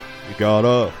You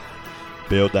gotta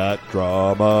build that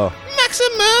drama.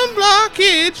 Maximum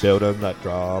blockage. Building that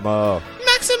drama.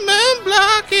 Maximum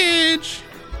blockage.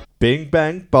 Bing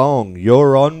bang bong,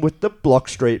 you're on with the Block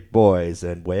Street Boys,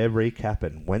 and we're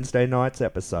recapping Wednesday night's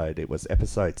episode. It was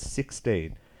episode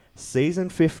 16, season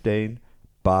 15,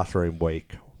 Bathroom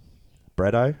Week.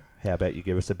 Bretto, how about you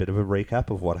give us a bit of a recap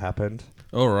of what happened?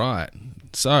 All right.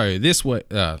 So this week,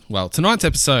 tonight's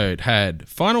episode had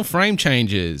final frame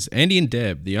changes. Andy and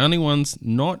Deb, the only ones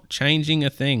not changing a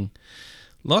thing.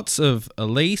 Lots of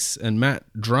Elise and Matt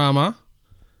drama,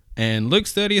 and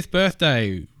Luke's 30th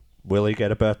birthday. Will he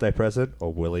get a birthday present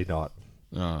or will he not?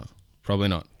 Oh, probably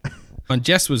not. And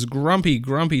Jess was grumpy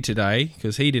today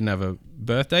because he didn't have a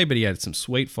birthday, but he had some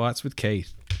sweet fights with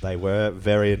Keith. They were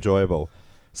very enjoyable.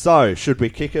 So, should we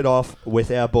kick it off with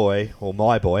our boy, or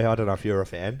my boy, I don't know if you're a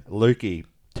fan, Lukey,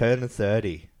 turning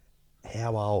 30.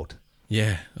 How old?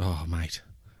 Yeah. Oh, mate.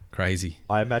 Crazy.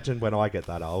 I imagine when I get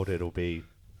that old, it'll be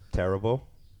terrible.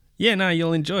 Yeah, no,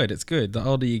 you'll enjoy it. It's good. The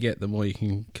older you get, the more you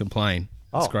can complain.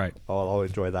 It's great. Oh, I'll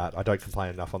enjoy that. I don't complain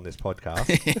enough on this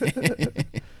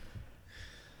podcast.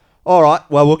 All right,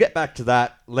 well, we'll get back to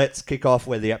that. Let's kick off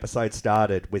where the episode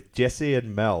started with Jesse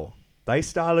and Mel. They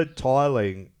started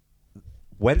tiling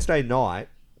Wednesday night,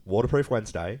 Waterproof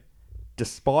Wednesday,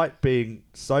 despite being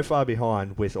so far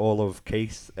behind with all of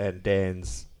Keith and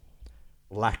Dan's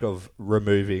lack of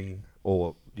removing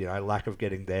or, lack of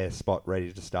getting their spot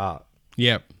ready to start.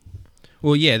 Yep.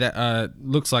 Well, yeah, that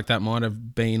looks like that might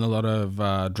have been a lot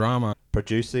of drama.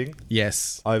 Producing.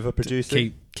 Yes.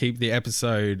 Overproducing. Keep the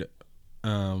episode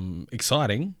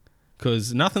exciting,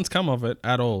 because nothing's come of it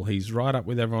at all. He's right up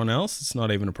with everyone else. It's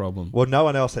not even a problem. Well, no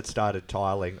one else had started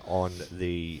tiling on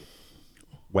the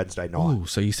Wednesday night. Ooh,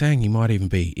 so you're saying he might even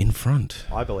be in front?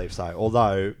 I believe so.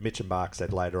 Although Mitch and Mark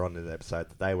said later on in the episode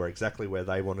that they were exactly where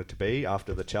they wanted to be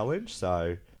after the challenge.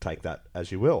 So take that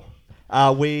as you will.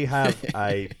 We have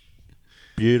a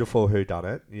beautiful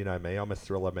whodunit. You know me, I'm a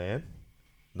thriller man.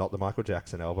 Not the Michael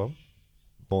Jackson album,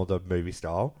 more the movie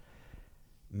style.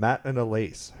 Matt and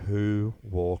Elise, who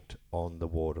walked on the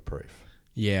waterproof.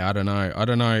 Yeah, I don't know. I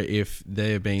don't know if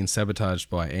they're being sabotaged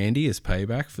by Andy as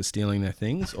payback for stealing their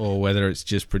things, or whether it's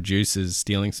just producers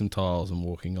stealing some tiles and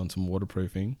walking on some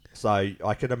waterproofing. So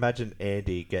I can imagine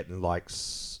Andy getting like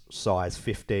size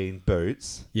 15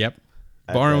 boots. Yep.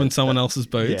 Borrowing someone else's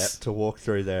boots. Yeah, to walk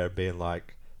through there and being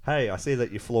like, hey, I see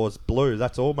that your floor's blue.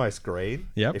 That's almost green.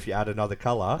 Yep. If you add another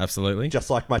colour. Absolutely. Just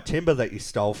like my timber that you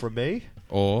stole from me.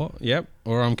 Or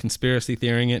I'm conspiracy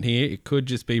theorying it here. It could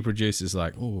just be producers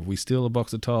like, oh, if we steal a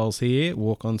box of tiles here,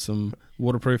 walk on some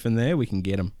waterproof in there, we can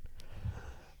get them.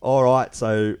 All right,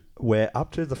 so we're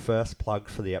up to the first plug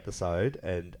for the episode,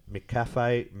 and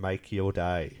McCafe Make Your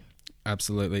Day.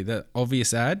 Absolutely. That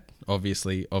obvious ad. Yes.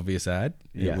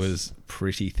 It was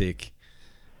pretty thick.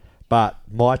 But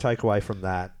my takeaway from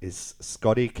that is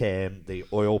Scotty Cam, the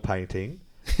oil painting,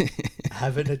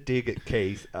 having a dig at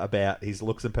Keith about his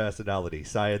looks and personality,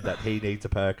 saying that he needs a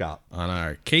perk up. I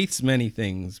know. Keith's many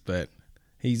things, but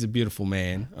he's a beautiful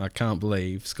man. I can't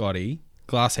believe Scotty.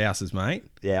 Glass houses, mate.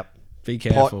 Yep. Be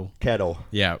careful. Pot kettle.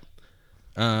 Yep.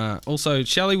 Also,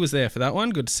 Shelley was there for that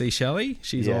one. Good to see Shelley.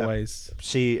 She's always...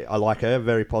 I like her,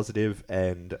 very positive,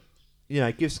 and...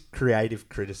 gives creative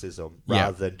criticism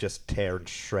rather than just tearing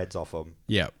shreds off them.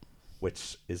 Yep.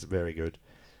 Which is very good.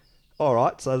 All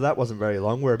right, so that wasn't very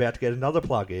long. We're about to get another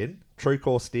plug in.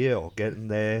 TrueCore Steel, getting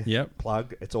their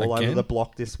plug. It's all over the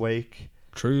block this week.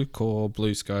 TrueCore,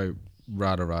 BlueScope,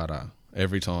 Rada,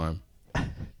 every time.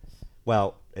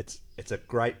 Well, it's a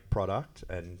great product,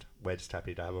 and we're just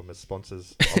happy to have them as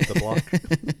sponsors of the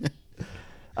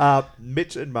block.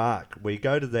 Mitch and Mark, we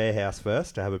go to their house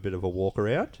first to have a bit of a walk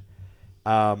around.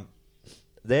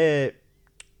 They're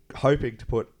hoping to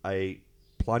put a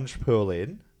plunge pool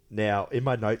in. Now, in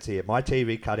my notes here, my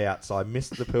TV cut out, so I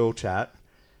missed the pool chat.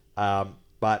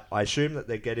 But I assume that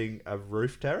they're getting a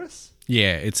roof terrace?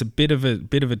 Yeah, it's a bit of a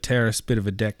terrace, bit of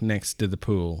a deck next to the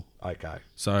pool. Okay.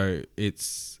 So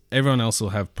everyone else will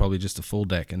have probably just a full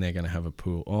deck, and they're going to have a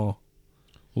pool. Oh,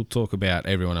 we'll talk about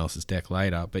everyone else's deck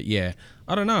later. But yeah,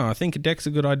 I don't know. I think a deck's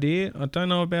a good idea. I don't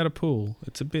know about a pool.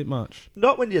 It's a bit much.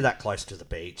 Not when you're that close to the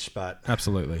beach, but...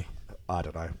 Absolutely. I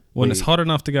don't know. When it's hot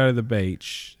enough to go to the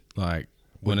beach, like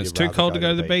when it's too cold to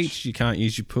go to the beach, you can't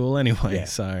use your pool anyway. Yeah.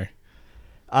 So...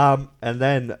 and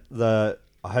then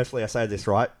hopefully I say this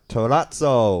right,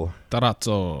 Terrazzo.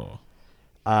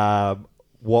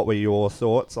 What were your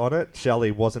thoughts on it?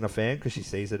 Shelley wasn't a fan because she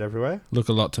sees it everywhere. Look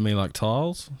a lot to me like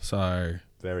tiles, so...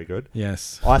 Very good.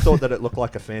 Yes. I thought that it looked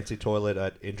like a fancy toilet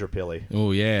at Indrapilli.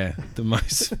 Oh, yeah. The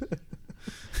most...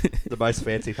 the most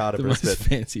fancy part of Brisbane. The most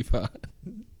fancy part.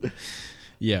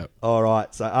 Yeah. All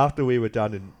right. So after we were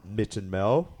done in Mitch and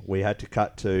Mel, we had to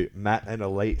cut to Matt and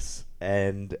Elise,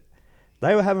 and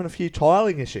they were having a few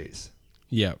tiling issues.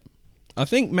 Yeah. I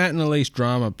think Matt and Elise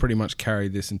drama pretty much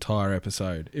carried this entire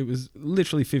episode. It was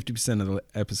literally 50% of the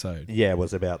episode. Yeah, it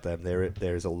was about them.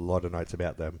 There is a lot of notes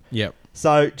about them. Yep.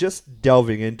 So just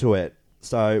delving into it.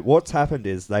 So what's happened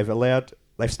is they've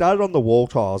started on the wall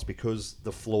tiles because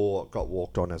the floor got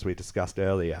walked on, as we discussed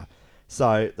earlier.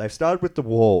 So they've started with the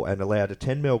wall and allowed a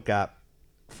 10mm gap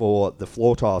for the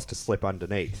floor tiles to slip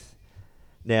underneath.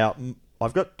 Now,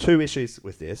 I've got two issues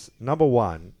with this. Number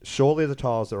one, surely the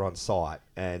tiles are on site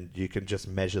and you can just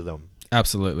measure them.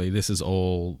 Absolutely. This is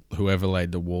all whoever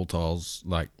laid the wall tiles,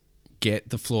 like, get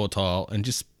the floor tile and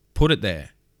just put it there.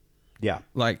 Yeah.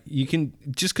 Like, you can,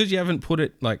 just because you haven't put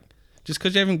it, like, just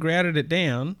because you haven't grouted it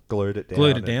down. Glued it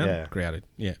down. Yeah. Grouted.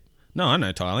 Yeah. No, I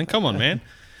know tiling. Come on, man.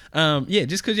 Yeah,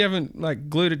 just because you haven't, like,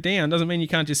 glued it down doesn't mean you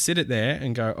can't just sit it there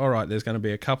and go, all right, there's going to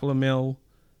be a couple of mil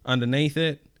underneath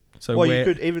it. So you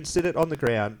could even sit it on the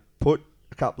ground, put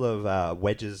a couple of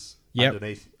wedges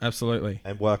underneath. Absolutely.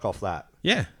 And work off that.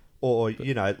 Yeah. Or,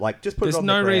 like, just put it on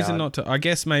the ground. There's no reason not to. I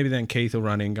guess maybe then Keith will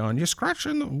run in going, you're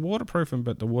scratching the waterproofing,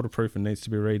 but the waterproofing needs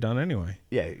to be redone anyway.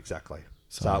 Yeah, exactly.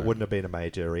 So it wouldn't have been a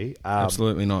major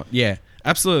absolutely not. Yeah,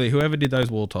 absolutely. Whoever did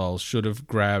those wall tiles should have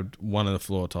grabbed one of the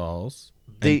floor tiles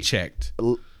and checked.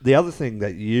 The other thing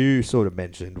that you sort of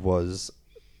mentioned was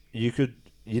you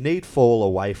need fall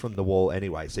away from the wall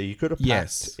anyway, so you could have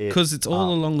packed it because it's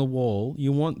all up. along the wall.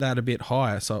 You want that a bit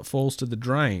higher so it falls to the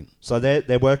drain. So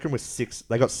they're working with 6.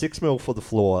 They got 6mm for the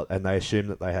floor, and they assumed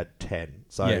that they had 10.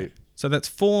 So that's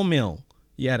 4 mil.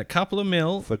 You had a couple of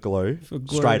mil for glue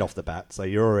straight off the bat, so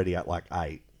you're already at like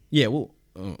 8. Yeah, well,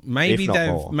 maybe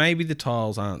maybe the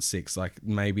tiles aren't 6. Like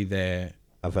maybe they've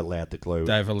allowed the glue.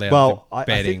 They've allowed. Well, the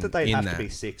I think that they have that. to be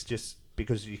 6 just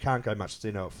because you can't go much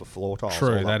thinner for floor tiles.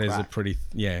 True, that is a pretty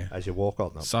as you walk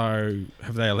on them. So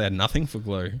have they allowed nothing for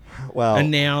glue? Well,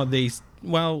 and now these.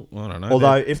 Well, I don't know.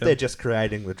 Although if they're just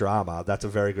creating the drama, that's a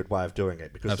very good way of doing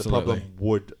it because Absolutely. the problem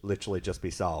would literally just be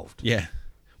solved. Yeah.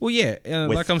 Well, yeah,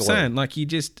 like I'm saying, like you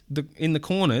just in the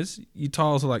corners, your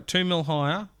tiles are like 2 mil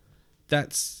higher.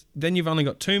 Then you've only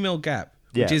got 2 mil gap,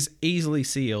 which is easily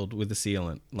sealed with a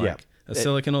sealant, like a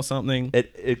silicone or something.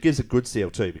 It gives a good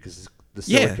seal too because the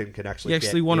silicone can actually. You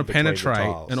actually get want in to between the penetrate,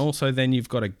 tiles. and also then you've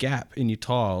got a gap in your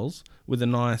tiles with a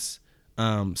nice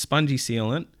spongy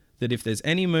sealant. That if there's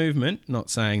any movement,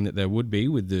 not saying that there would be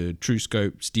with the True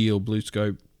Scope Steel Blue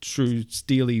Scope True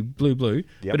Steely Blue,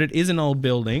 but it is an old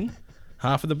building.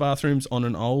 Half of the bathroom's on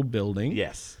an old building.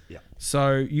 Yes. Yeah.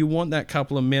 So you want that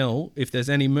couple of mil, if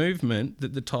there's any movement,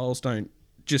 that the tiles don't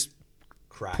just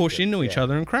push into each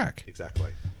other and crack.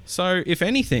 Exactly. So if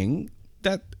anything,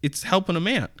 that it's helping them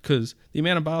out because the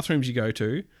amount of bathrooms you go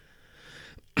to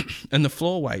and the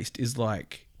floor waste is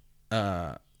like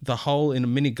the hole in a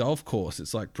mini golf course.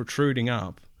 It's like protruding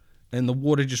up and the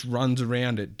water just runs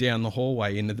around it down the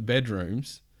hallway into the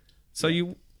bedrooms. So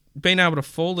you being able to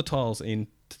fall the tiles in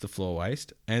to the floor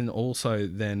waste and also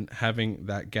then having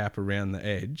that gap around the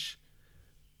edge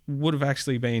would have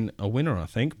actually been a winner, I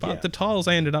think. But the tiles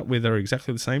they ended up with are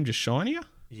exactly the same, just shinier.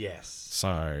 Yes.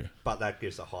 So, but that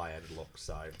gives a high-end look,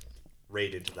 so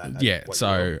read into that. Yeah,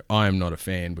 so I am not a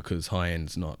fan because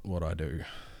high-end's not what I do.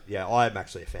 Yeah, I'm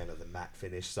actually a fan of the matte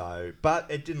finish, but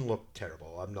it didn't look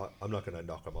terrible. I'm not going to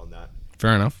knock them on that.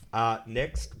 Fair enough.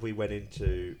 Next, we went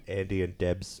into Andy and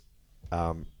Deb's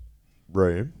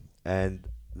room, and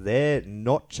they're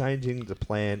not changing the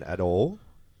plan at all,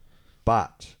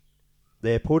 but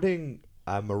they're putting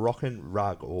a Moroccan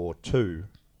rug or 2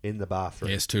 in the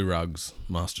bathroom. Yes, 2 rugs.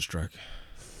 Masterstroke.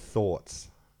 Thoughts?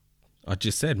 I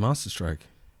just said masterstroke.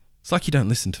 It's like you don't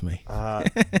listen to me.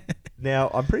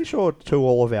 Now, I'm pretty sure to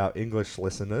all of our English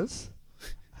listeners,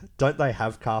 don't they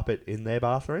have carpet in their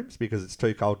bathrooms because it's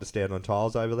too cold to stand on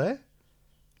tiles over there?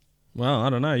 Well, I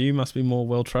don't know. You must be more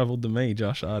well-travelled than me,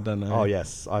 Josh. I don't know. Oh,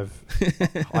 yes. I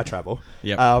travel.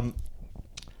 Yep.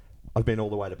 I've been all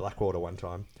the way to Blackwater one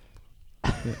time.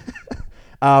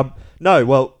 No,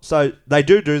 well, so they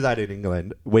do that in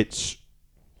England, which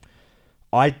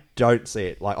I don't see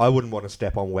it. Like, I wouldn't want to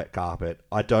step on wet carpet.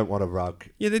 I don't want a rug.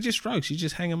 Yeah, they're just rugs. You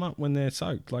just hang them up when they're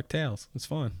soaked, like towels. It's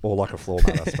fine. Or like a floor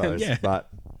mat, I suppose. Yeah. But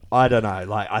I don't know.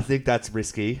 Like, I think that's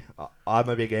risky. I'm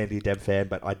a big Andy Deb fan,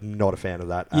 but I'm not a fan of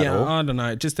that at all. I don't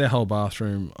know. Just their whole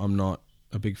bathroom, I'm not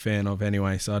a big fan of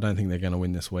anyway, so I don't think they're going to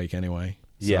win this week anyway.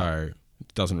 So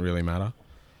it doesn't really matter.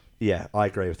 Yeah, I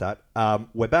agree with that.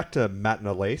 We're back to Matt and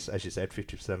Elise. As you said,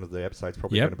 50% of the episode's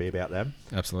probably going to be about them.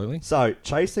 Absolutely. So,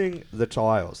 chasing the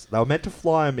tiles. They were meant to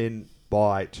fly them in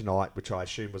by tonight, which I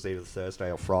assume was either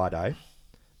Thursday or Friday.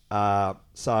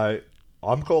 So,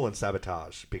 I'm calling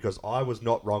sabotage because I was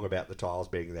not wrong about the tiles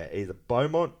being there. Either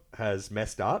Beaumont has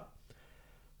messed up,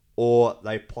 or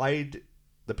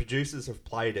the producers have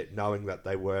played it knowing that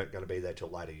they weren't going to be there till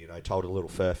later. Told a little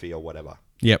furphy or whatever.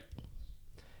 Yep.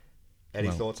 Any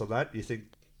thoughts on that? You think?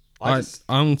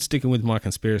 I'm sticking with my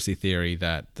conspiracy theory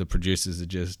that the producers are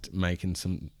just making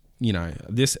some.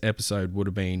 This episode would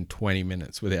have been 20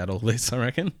 minutes without all this, I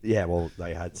reckon. Yeah, well,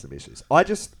 they had some issues. I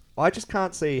just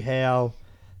can't see how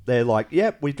they're like,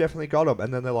 yep, we've definitely got them.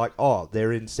 And then they're like, oh,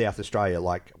 they're in South Australia.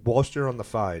 Like, whilst you're on the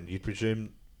phone, you'd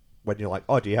presume when you're like,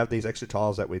 oh, do you have these extra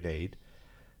tiles that we need?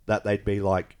 That they'd be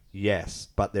like, yes,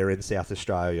 but they're in South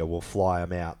Australia. We'll fly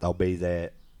them out. They'll be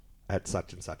there at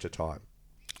such and such a time.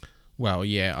 Well,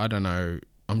 yeah, I don't know.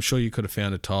 I'm sure you could have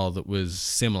found a tile that was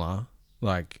similar,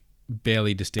 like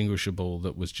barely distinguishable,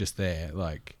 that was just there.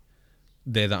 Like,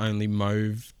 they're the only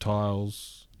mauve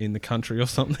tiles in the country or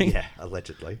something. Yeah,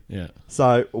 allegedly. Yeah.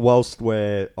 So, whilst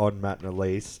we're on Matt and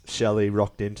Elise, Shelley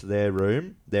rocked into their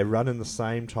room. They're running the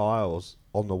same tiles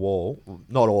on the wall.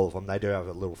 Not all of them. They do have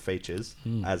little features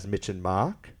as Mitch and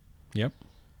Mark. Yep.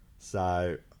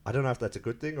 So, I don't know if that's a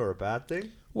good thing or a bad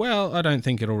thing. Well, I don't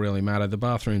think it'll really matter. The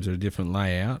bathrooms are a different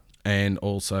layout, and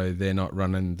also they're not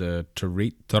running the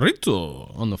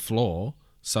torito on the floor,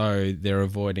 so they're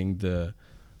avoiding the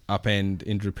upend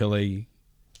Indrapilli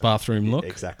bathroom look.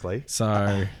 Exactly.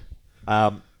 So,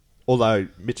 although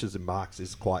Mitch's and Mark's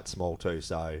is quite small too,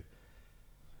 so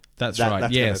that's right.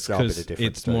 That's Yes, gonna show a bit because of difference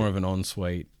it's too. more of an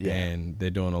ensuite, Yeah. and they're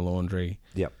doing a laundry.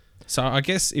 Yep. So I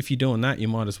guess if you're doing that, you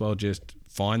might as well just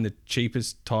find the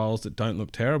cheapest tiles that don't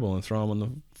look terrible and throw them on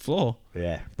the floor.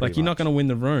 Yeah. Like, you're not going to win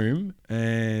the room,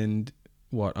 and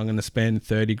what? I'm going to spend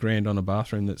 30 grand on a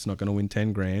bathroom that's not going to win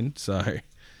 10 grand. So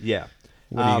Yeah.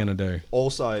 what are you going to do?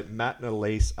 Also, Matt and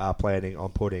Elise are planning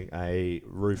on putting a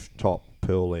rooftop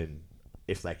pool in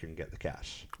if they can get the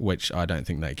cash. Which I don't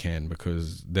think they can,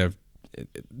 because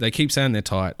they keep saying they're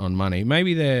tight on money.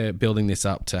 Maybe they're building this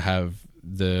up to have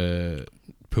the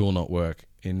pool not work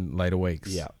in later weeks.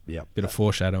 Yeah. Bit of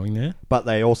foreshadowing there. But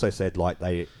they also said like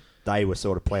they were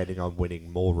sort of planning on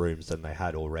winning more rooms than they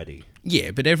had already.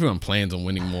 Yeah, but everyone plans on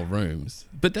winning more rooms.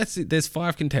 But that's it. There's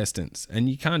 5 contestants, and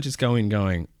you can't just go in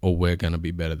going, oh, we're going to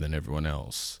be better than everyone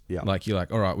else. Yeah. Like, you're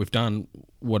like, all right, we've done,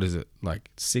 what is it,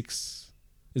 like 6,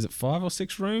 is it 5 or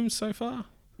 6 rooms so far?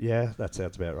 Yeah, that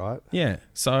sounds about right. Yeah.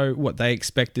 So what, they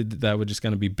expected that they were just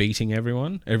going to be beating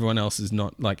everyone? Everyone else is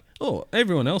not like, oh,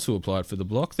 everyone else who applied for the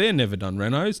block, they're never done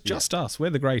renos, just us, we're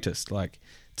the greatest. Like,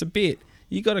 it's a bit,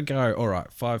 you got to go, all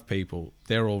right, 5 people,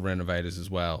 they're all renovators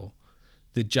as well.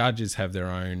 The judges have their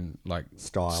own like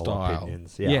Style.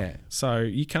 Opinions. Yeah. So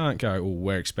you can't go, oh,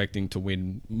 we're expecting to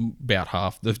win about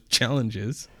half the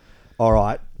challenges. All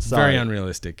right. So Very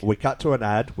unrealistic. we cut to an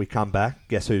ad. We come back.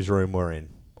 Guess whose room we're in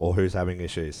or who's having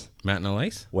issues? Matt and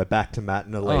Elise? We're back to Matt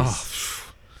and Elise.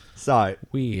 Oh, So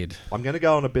weird. I'm going to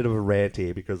go on a bit of a rant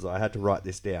here because I had to write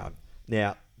this down.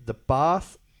 Now, the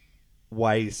bath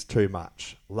weighs too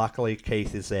much. Luckily,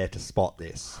 Keith is there to spot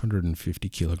this. 150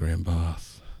 kilogram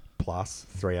bath. Plus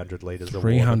 300 litres of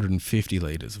water. 350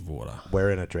 litres of water.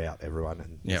 We're in a drought, everyone,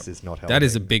 and this is not helping. That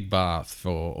is a big bath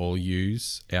for all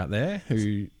yous out there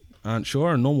who aren't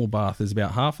sure. A normal bath is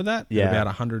about half of that. Yeah. About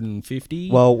 150.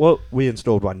 Well, we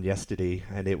installed one yesterday,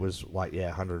 and it was like,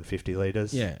 150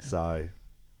 litres. Yeah. So,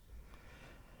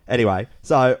 anyway,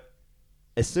 so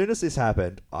as soon as this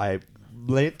happened, I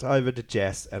leant over to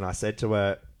Jess, and I said to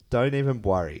her, don't even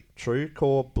worry. True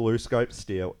Core Blue Scope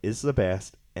Steel is the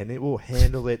best, and it will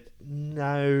handle it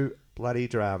no bloody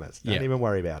dramas. Don't even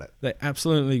worry about it. They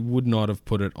absolutely would not have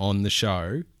put it on the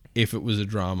show if it was a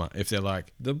drama. If they're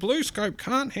like, the Blue Scope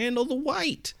can't handle the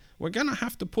weight, we're going to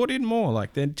have to put in more.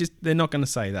 Like, they're not going to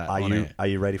say that on air. Are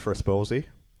you ready for a spoilsy?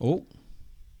 Oh.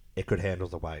 It could handle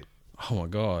the weight. Oh, my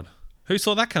God. Who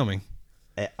saw that coming?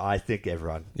 I think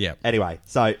everyone. Yeah. Anyway,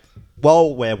 so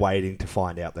while we're waiting to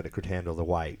find out that it could handle the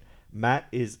weight, Matt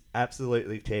is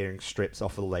absolutely tearing strips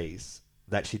off Elise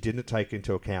that she didn't take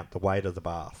into account the weight of the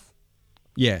bath.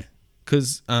 Yeah.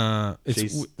 Because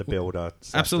she's the builder.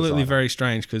 Absolutely designer. very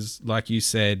strange because, like you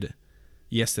said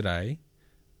yesterday,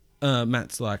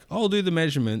 Matt's like, I'll do the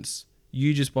measurements,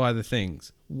 you just buy the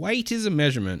things. Weight is a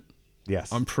measurement.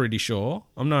 Yes. I'm pretty sure.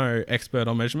 I'm no expert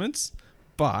on measurements,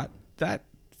 but that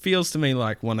feels to me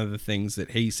like one of the things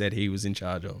that he said he was in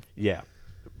charge of. Yeah.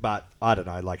 But I don't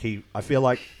know. I feel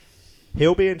like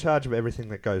he'll be in charge of everything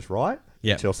that goes right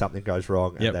until something goes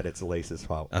wrong and that it's Elise's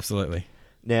fault. Absolutely.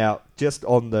 Now, just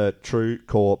on the True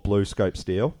Core Blue Scope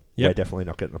Steel, we're definitely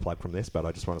not getting a plug from this, but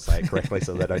I just want to say it correctly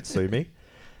so they don't sue me.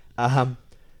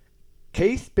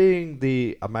 Keith, being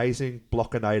the amazing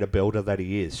Blockinator builder that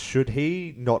he is, should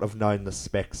he not have known the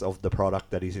specs of the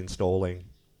product that he's installing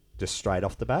just straight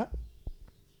off the bat?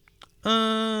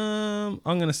 I'm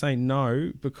going to say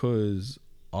no, because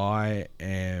I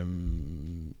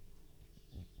am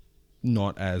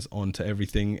not as onto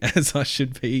everything as I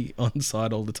should be on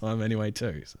site all the time anyway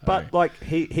too. So. But like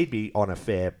he'd be on a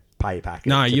fair pay packet.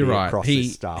 No, to you're be right. across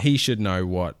this stuff. He should know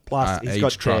what Plus, he's each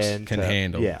got trust Dan can to-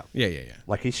 handle. yeah. Yeah.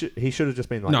 Like he should have just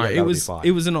been like, No, yeah, it that'll was be fine.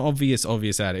 it was an obvious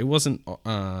ad. It wasn't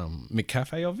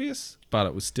McCafe obvious, but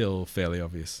it was still fairly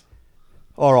obvious.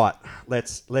 All right,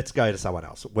 let's go to someone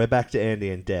else. We're back to Andy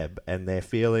and Deb, and they're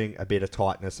feeling a bit of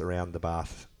tightness around the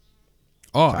bath.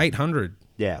 Oh, 800.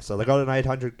 Yeah, so they got an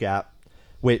 800 gap,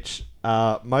 which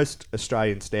most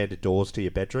Australian standard doors to your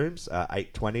bedrooms are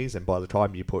 820s, and by the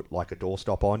time you put like a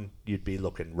doorstop on, you'd be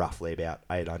looking roughly about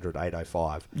 800,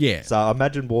 805. Yeah. So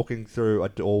imagine walking through a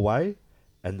doorway,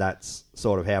 and that's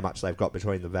sort of how much they've got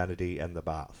between the vanity and the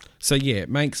bath. So yeah, it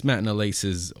makes Matt and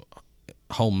Elise's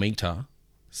whole meter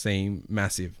seem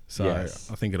massive. So Yes.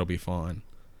 I think it'll be fine.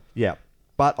 Yeah,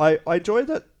 but I enjoy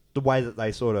that the way that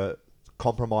they sort of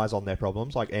compromise on their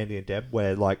problems, like Andy and Deb,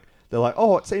 where like they're like,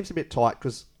 oh, it seems a bit tight,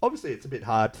 because obviously it's a bit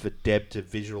hard for Deb to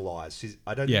visualize.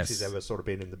 I don't Yes. think she's ever sort of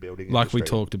been in the building Like we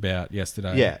industry. talked about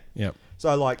yesterday. Yeah. Yep.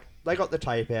 So like they got the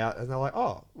tape out and they're like,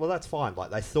 oh, well that's fine.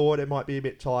 Like they thought it might be a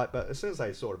bit tight, but as soon as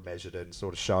they sort of measured it and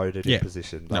sort of showed it Yeah. in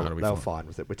position, No, they it'll be were fine. fine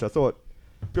with it, which I thought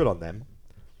good on them.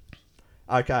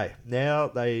 Okay, now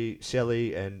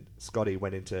Shelley and Scotty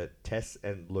went into Tess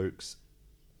and Luke's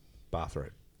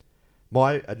bathroom.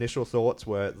 My initial thoughts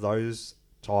were those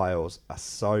tiles are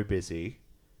so busy.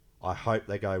 I hope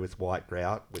they go with white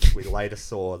grout, which we later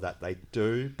saw that they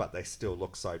do, but they still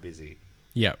look so busy.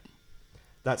 Yep.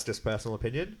 That's just personal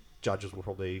opinion. Judges will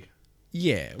probably...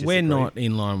 Yeah, Disagree. we're not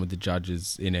in line with the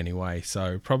judges in any way,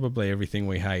 so probably everything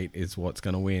we hate is what's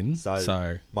going to win.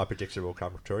 So my prediction will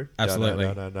come true. Absolutely.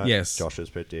 No. Yes. Josh's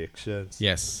predictions.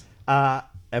 yes,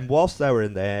 And whilst they were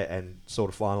in there and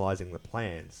sort of finalising the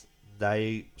plans,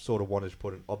 they sort of wanted to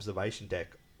put an observation deck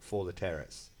for the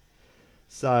terrace.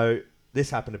 So this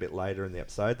happened a bit later in the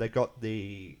episode. They got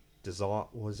the design...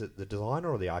 Was it the designer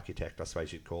or the architect, I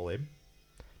suppose you'd call him,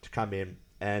 to come in.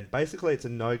 And basically it's a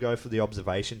no-go for the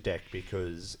observation deck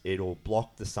because it'll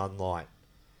block the sunlight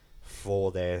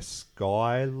for their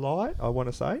skylight, I want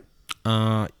to say.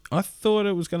 I thought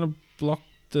it was going to block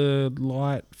the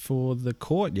light for the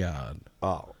courtyard.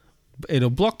 Oh. It'll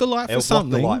block the light It'll for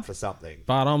something. block the light for something.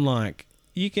 But I'm like,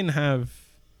 you can have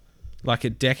like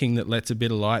a decking that lets a bit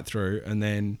of light through, and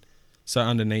then so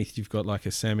underneath you've got like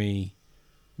a semi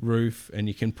roof, and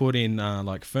you can put in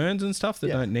like ferns and stuff that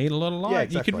Yeah. don't need a lot of light. Yeah, You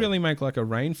exactly. could really make like a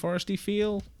rainforesty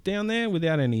feel down there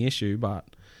without any issue. But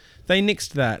they nixed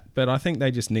that. But I think they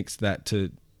just nixed that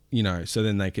to, so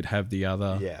then they could have the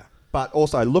other. Yeah. But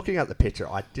also, looking at the picture,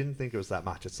 I didn't think it was that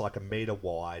much. It's like a metre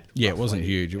wide. Yeah, it wasn't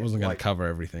roughly. huge. It wasn't going Like, to cover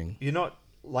everything. You're not...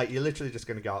 Like, you're literally just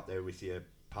going to go up there with your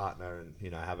partner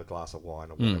and, have a glass of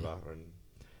wine or Mm. whatever. And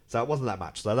so it wasn't that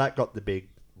much. So that got the big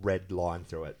red line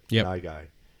through it. Yep. No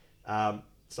go.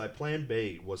 So plan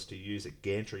B was to use a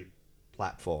gantry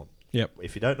platform. Yep.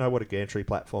 If you don't know what a gantry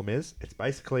platform is, it's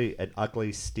basically an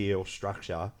ugly steel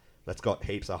structure that's got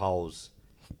heaps of holes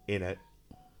in it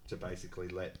to basically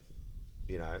let,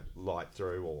 light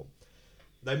through. Or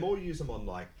they more use them on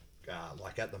like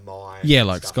at the mine. Yeah, and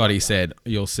like stuff Scotty that. said,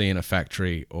 you'll see in a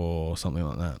factory or something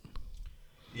like that.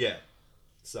 Yeah.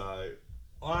 So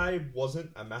I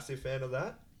wasn't a massive fan of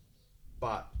that,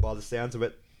 but by the sounds of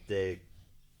it, they're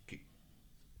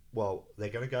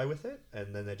going to go with it,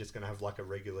 and then they're just going to have like a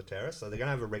regular terrace. So they're going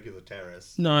to have a regular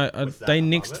terrace. No, with that they above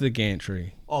nixed it. the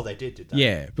gantry. Oh, they did they?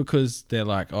 Yeah, because they're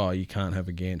like, oh, you can't have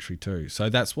a gantry too. So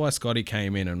that's why Scotty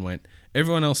came in and went,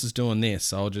 everyone else is doing this,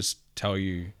 so I'll just tell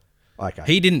you. Okay.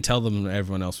 He didn't tell them that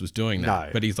everyone else was doing that.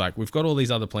 No. But he's like, we've got all these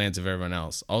other plans of everyone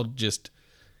else. I'll just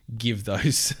give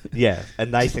those. Yeah,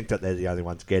 and they think that they're the only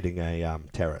ones getting a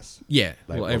terrace. Yeah,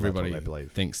 Well, well, that's everybody what they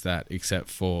believe. thinks that except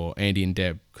for Andy and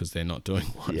Deb because they're not doing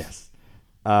one. Yes.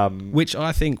 Which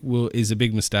I think is a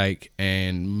big mistake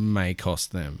and may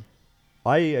cost them.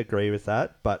 I agree with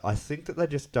that, but I think that they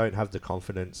just don't have the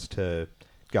confidence to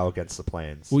go against the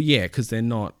plans. Well, yeah, because they're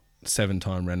not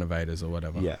 7-time renovators or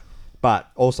whatever. Yeah.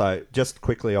 But also, just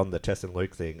quickly on the Tess and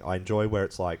Luke thing, I enjoy where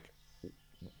it's like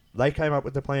they came up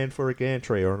with the plan for a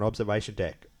gantry or an observation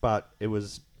deck, but it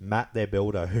was Matt, their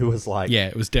builder, who was like... Yeah,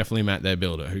 it was definitely Matt, their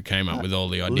builder, who came up with all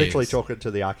the ideas. Literally talking to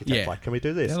the architect, Yeah. like, can we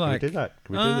do this? They're Can like, we do that?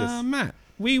 Can we do this? Matt,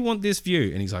 we want this view.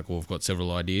 And he's like, well, we've got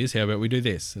several ideas. How about we do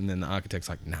this? And then the architect's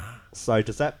like, nah. So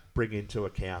does that bring into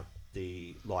account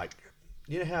the, like...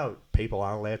 You know how people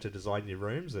aren't allowed to design your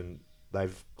rooms and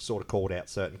they've sort of called out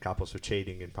certain couples for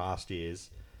cheating in past years,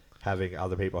 having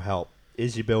other people help.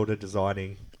 Is your builder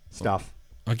designing stuff?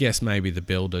 I guess maybe the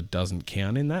builder doesn't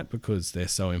count in that because they're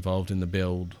so involved in the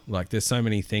build. Like, there's so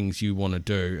many things you want to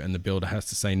do and the builder has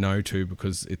to say no to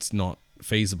because it's not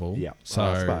feasible. Yeah, So,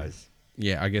 I suppose.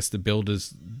 yeah, I guess the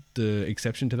builder's the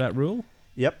exception to that rule.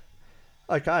 Yep.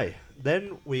 Okay.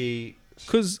 Then we...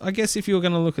 Because I guess if you were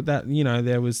going to look at that, you know,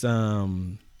 there was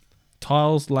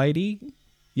Tiles Lady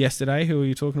yesterday. Who were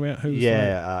you talking about? Who was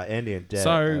Andy and Deb.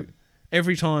 So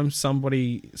every time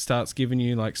somebody starts giving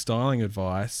you like styling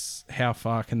advice, how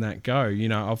far can that go? You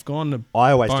know, I've gone to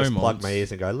I always just Beaumont's. plug my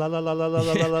ears and go, la la la la la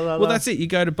la la la. Well, that's it. You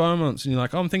go to Beaumont's and you're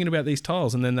like, oh, I'm thinking about these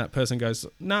tiles. And then that person goes,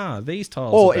 nah, these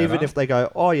tiles Or are better. even if they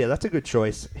go, oh, yeah, that's a good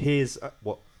choice. Here's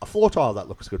a floor tile that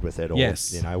looks good with it. Or,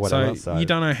 yes. you know, whatever. So you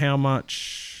don't know how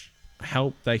much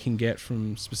help they can get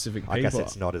from specific people. I guess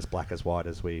it's not as black as white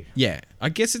as we... Yeah. I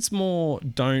guess it's more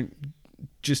don't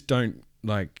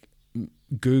like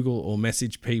Google or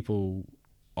message people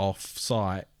off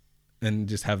site and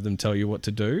just have them tell you what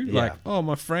to do. Yeah. Like, oh,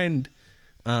 my friend...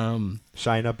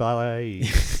 Shayna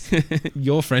Blaze.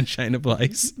 your friend Shayna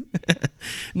Blaze.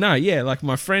 No, yeah, like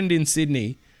my friend in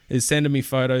Sydney is sending me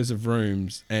photos of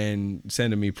rooms and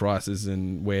sending me prices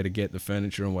and where to get the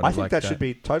furniture and whatever. I think like that should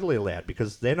be totally allowed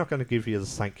because they're not going to give you the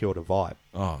St Kilda vibe.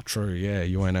 Oh, true. Yeah,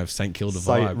 you won't have St Kilda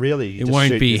So vibe. really, you it just won't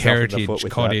shoot be yourself in the foot heritage,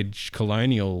 with cottage,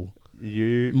 colonial,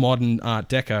 You modern Art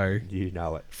Deco, you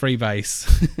know it. freebase.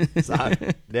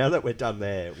 So now that we're done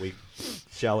there,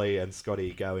 Shelley and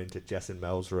Scotty go into Jess and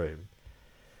Mel's room.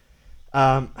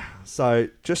 So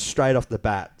just straight off the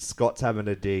bat, Scott's having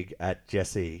a dig at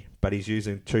Jessie, but he's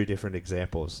using two different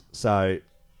examples. So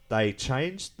they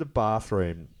changed the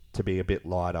bathroom to be a bit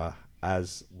lighter,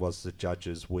 as was the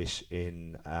judge's wish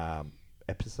in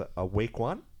week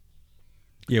 1.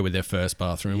 Yeah, with their first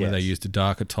bathroom where they Yes. used a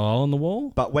darker tile on the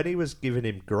wall. But when he was giving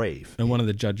him grief, And one of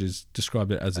the judges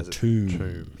described it as a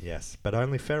tomb. Yes, but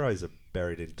only pharaohs are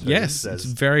buried in tombs. Yes, it's as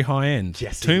very high end.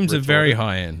 Jesse Tombs are very retorted.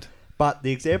 high end. But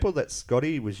the example that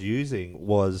Scotty was using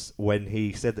was when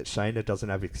he said that Shayna doesn't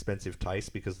have expensive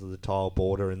taste because of the tile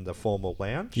border in the formal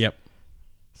lounge. Yep.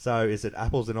 So is it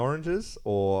apples and oranges,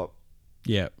 or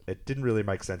Yep. it didn't really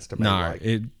make sense to me? No,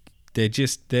 like,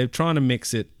 they're trying to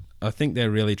mix it. I think they're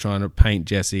really trying to paint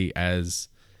Jesse as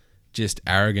just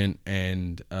arrogant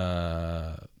and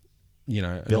an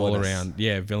Villainous. all around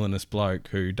villainous bloke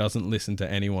who doesn't listen to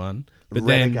anyone. But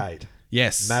Renegade, then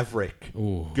yes, Maverick,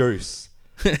 Ooh. Goose.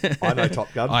 I know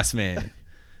Top Gun. Iceman.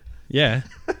 Yeah,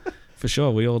 for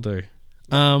sure, we all do.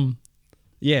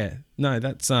 Yeah, no,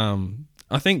 that's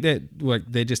I think that like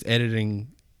they're just editing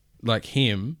like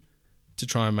him to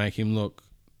try and make him look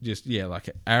just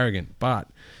like arrogant. But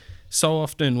so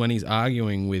often when he's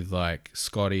arguing with like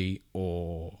Scotty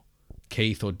or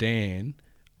Keith or Dan,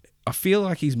 I feel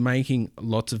like he's making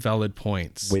lots of valid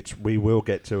points. Which we will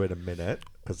get to in a minute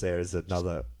because there is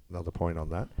another point on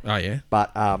that. Oh yeah,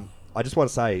 But I just want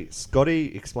to say,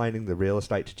 Scotty explaining the real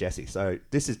estate to Jesse. So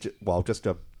this is just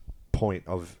a point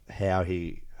of how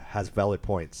he has valid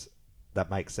points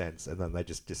that make sense, and then they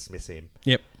just dismiss him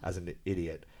yep, as an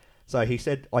idiot. So he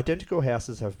said, identical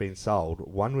houses have been sold,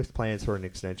 one with plans for an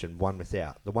extension, one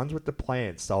without. The ones with the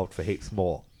plans sold for heaps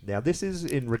more. Now, this is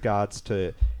in regards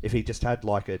to if he just had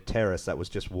like a terrace that was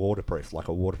just waterproof, like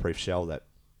a waterproof shell that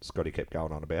Scotty kept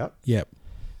going on about. yep,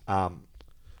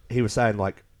 He was saying,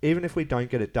 like, even if we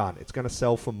don't get it done, it's going to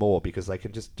sell for more because they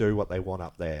can just do what they want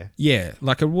up there. yeah.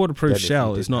 Like a waterproof Then if you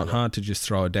shell did is not that. hard to just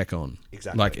throw a deck on.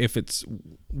 Exactly. Like if it's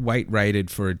weight rated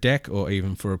for a deck or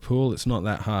even for a pool, it's not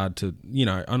that hard to,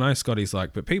 I know Scotty's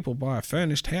like, but people buy a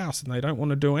furnished house and they don't want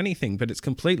to do anything, but it's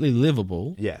completely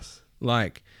livable. Yes.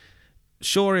 Like,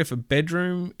 sure, if a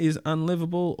bedroom is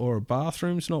unlivable or a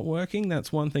bathroom's not working,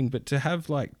 that's one thing, but to have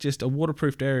like just a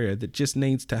waterproofed area that just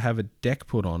needs to have a deck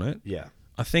put on it, Yeah.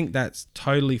 I think that's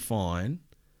totally fine.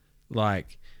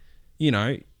 Like,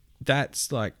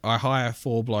 that's like I hire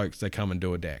 4 blokes, they come and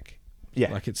do a deck.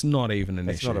 Yeah. Like it's not even an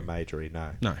It's issue. not a major,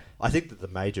 no. No. I think that the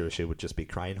major issue would just be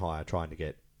crane hire trying to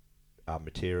get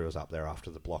materials up there after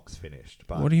the block's finished.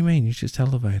 But What do you mean? You just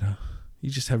elevator.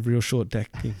 You just have real short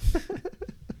decking.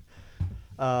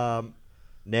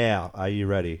 now, are you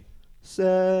ready?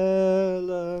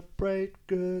 Celebrate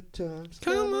good times.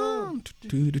 Come on.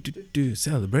 Do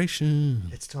celebration.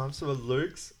 It's time for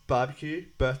Luke's barbecue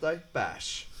birthday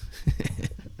bash.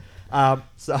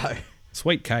 So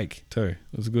Sweet cake too.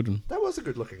 It was a good one. that was a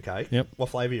good looking cake. Yep. What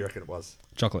flavour you reckon it was?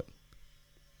 Chocolate.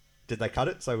 Did they cut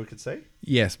it so we could see?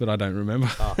 Yes, but I don't remember.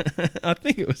 Oh. I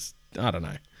think it was, I don't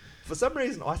know. For some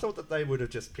reason, I thought that they would have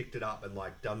just picked it up and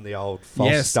like done the old false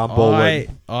Yes, stumble.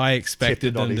 I expected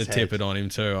tipped it on them to his tip head. it on him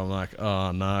too. I'm like,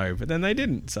 oh no, but then they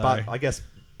didn't. So But I guess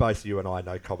both you and I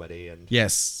know comedy, and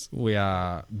yes, we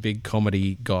are big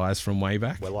comedy guys from way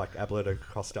back. we're like Ablett and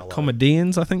Costello.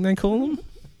 Comedians, I think they call them.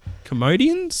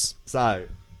 Commodians? So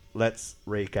let's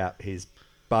recap his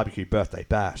barbecue birthday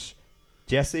bash.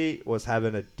 Jesse was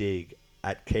having a dig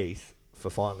at Keith for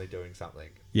finally doing something.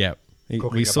 Yep.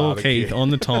 Cooking We a saw barbecue. Keith on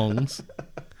the tongs,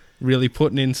 really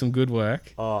putting in some good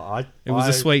work. Oh, It was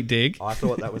a sweet dig. I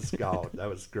thought that was gold. That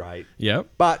was great. Yep.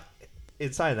 But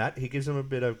in saying that, he gives him a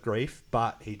bit of grief,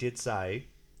 but he did say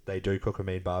they do cook a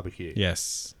mean barbecue.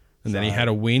 Yes. And then he So- had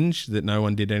a whinge that no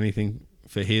one did anything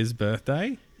for his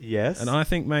birthday. Yes. And I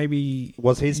think maybe...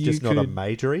 was his you just not a could-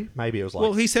 majory? Maybe it was like...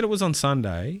 Well, he said it was on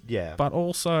Sunday. yeah. But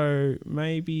also,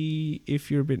 maybe if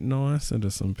you're a bit nicer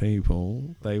to some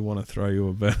people, they want to throw you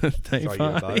a birthday throw you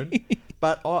a party. bone.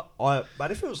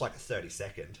 But if it was like a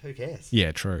 30-second, who cares?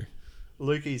 Yeah, true.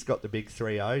 Lukey's got the big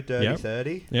 3-0, dirty Yep.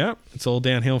 30. Yep. It's all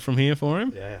downhill from here for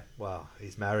him. Yeah, well,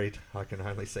 he's married. I can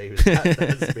only see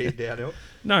that's been downhill.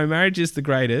 No, marriage is the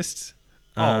greatest.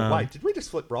 Oh, wait, did we just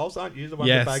flip roles? Aren't you the one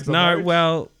that Yes. bags on No, marriage?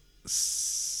 well,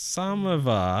 some of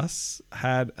us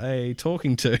had a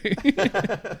talking to.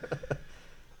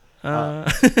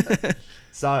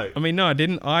 So, I mean, no, I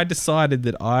didn't. I decided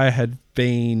that I had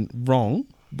been wrong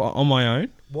on my own.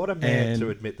 what a man and- to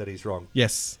admit that he's wrong.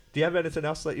 Yes. Do you have anything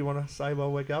else that you want to say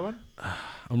while we're going?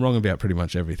 I'm wrong about pretty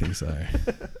much everything, so.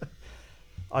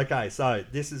 Okay, so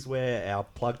this is where our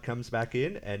plug comes back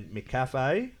in, and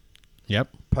McCafe, Yep.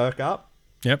 perk up.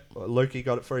 Yep. Lukey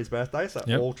got it for his birthday, so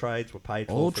Yep. all trades were paid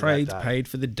for. All for trades that day. paid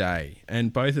for the day.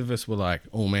 And both of us were like,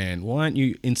 oh man, why aren't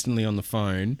you instantly on the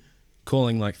phone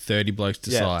calling like 30 blokes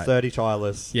to Yeah, site? 30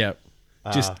 tilers. Yep.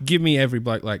 Just give me every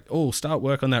bloke like, oh, start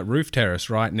work on that roof terrace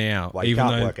right now. Well, you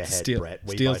can't work ahead, Brett.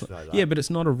 We both know that. Yeah, but it's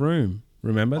not a room.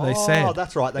 Remember, they Oh, said.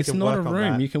 that's right, they it's can not work a on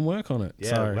room. that. You can work on it. Yeah,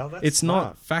 so well, that's it's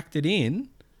not factored in.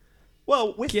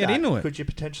 Well, with Get that, into it. could you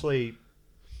potentially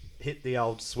hit the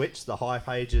old switch, the high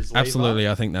pages lever? Absolutely,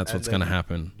 I think that's and what's going to then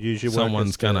happen. use your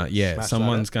Someone's workers to smash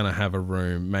someone's that going to have a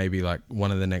room, maybe like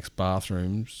one of the next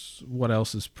bathrooms. What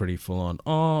else is pretty full on?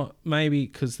 Oh, maybe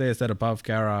because there's that above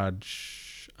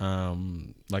garage,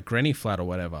 like granny flat or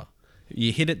whatever.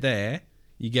 You hit it there,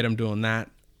 you get them doing that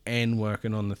and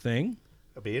working on the thing.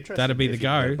 It'd be interesting. That'd be if the you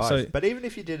could do go. both. So- but even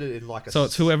if you did it in like a... So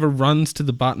it's whoever runs to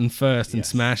the button first and Yes.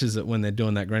 smashes it when they're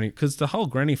doing that granny. Because the whole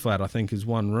granny flat, I think, is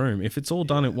one room. If it's all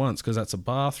done at once, because that's a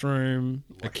bathroom,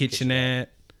 Like a a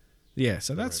kitchenette. Yeah,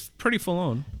 so that's pretty full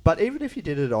on. But even if you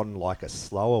did it on like a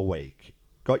slower week,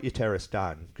 got your terrace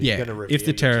done. 'cause Yeah, you're gonna if review the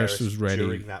your terrace was ready.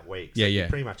 during that week. So Yeah, you're yeah.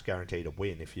 pretty much guaranteed a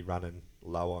win if you're running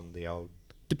low on the old...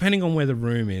 Depending on where the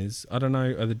room is, I don't know,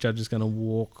 are the judges going to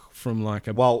walk from like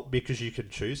a... Well, because you can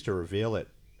choose to reveal it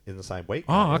in the same week.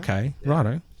 Oh, can't you? okay. Yeah.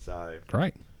 Righto. So,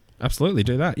 Great. Absolutely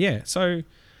do that. Yeah. So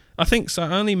I think so.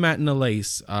 Only Matt and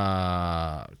Elise,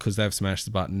 because they've smashed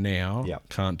the button now, Yep.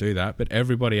 can't do that. But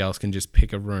everybody else can just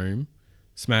pick a room,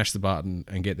 smash the button,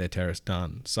 and get their terrace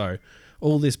done. So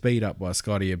all this beat up by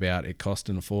Scotty about it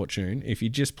costing a fortune, if you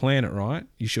just plan it right,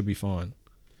 you should be fine.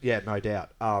 yeah, no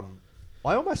doubt.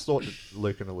 I almost thought that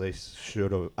Luke and Elise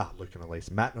should have...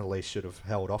 Matt and Elise should have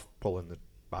held off pulling the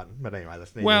button. But anyway,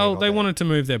 that's neither here Well, nor they there. wanted to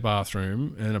move their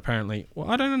bathroom, and apparently,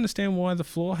 I don't understand why the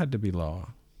floor had to be lower.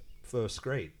 For a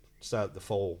screed, so that the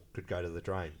fall could go to the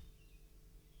drain.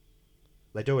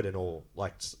 They do it in all...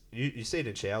 Like, you see it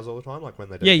in showers all the time, like when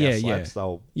they do Yeah, house yeah, slabs,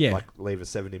 they'll Yeah. like leave a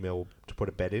 70 mil to put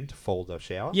a bed in to fall the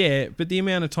shower. Yeah, but the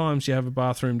amount of times you have a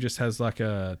bathroom just has like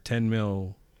a 10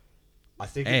 mil I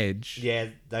think edge. Yeah,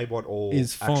 they want all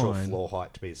is actual fine. floor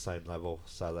height to be the same level,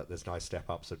 so that there's no step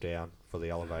ups or down for the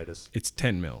elevators. It's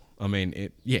 10 mil. I mean,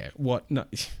 it. Yeah, what? No,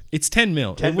 it's 10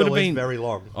 mil. 10 it would mil have is been very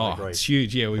long. I Oh, agree. it's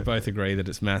huge. Yeah, we both agree that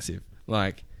it's massive.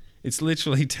 Like, it's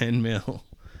literally 10 mil.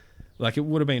 Like, it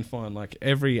would have been fine. Like,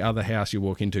 every other house you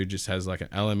walk into just has like an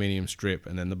aluminium strip,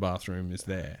 and then the bathroom is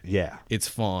there. Yeah. It's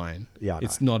fine. Yeah, I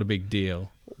it's know. not a big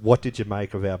deal. What did you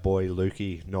make of our boy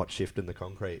Lukey not shifting the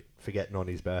concrete, forgetting on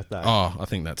his birthday? Oh, I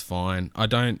think that's fine. I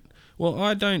don't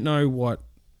know what.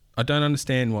 I don't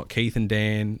understand what Keith and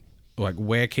Dan, like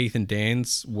where Keith and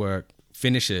Dan's work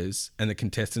finishes and the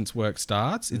contestants' work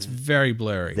starts. It's very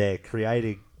blurry. They're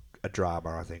creating a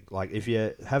drama, I think. Like, if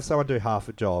you have someone do half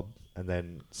a job and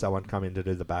then someone come in to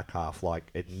do the back half, like,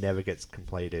 it never gets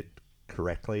completed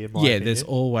correctly, in my opinion. There's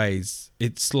always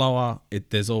it's slower.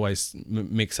 There's always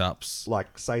mix-ups.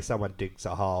 Like, say someone digs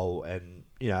a hole and,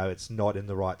 you know, it's not in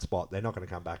the right spot, they're not going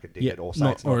to come back and dig Yeah, it, or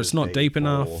say it's not, it's as not deep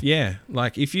enough. or- Yeah,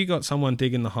 like if you got someone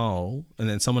digging the hole and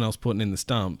then someone else putting in the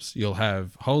stumps, you'll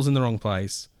have holes in the wrong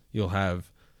place, You'll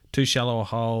have too shallow a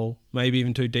hole, maybe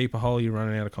even too deep a hole. You're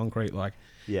running out of concrete. Like,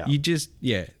 Yeah.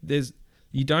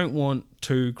 you don't want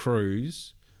two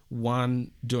crews,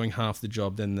 one doing half the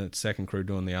job, then the second crew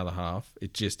doing the other half.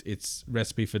 It's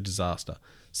recipe for disaster.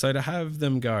 So to have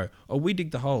them go, oh, we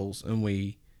dig the holes and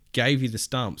we gave you the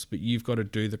stumps, but you've got to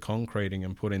do the concreting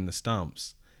and put in the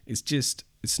stumps.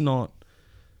 It's not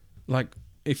like,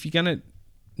 if you're going to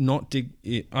not dig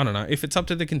it, I don't know, if it's up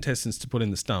to the contestants to put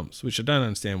in the stumps, which I don't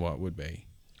understand why it would be.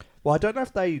 Well, I don't know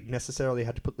if they necessarily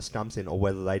had to put the stumps in or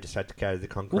whether they just had to carry the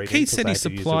concrete Well, in. Keith 'cause said they he had to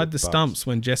use it supplied with the boats. stumps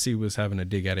when Jesse was having a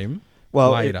dig at him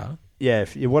later. later.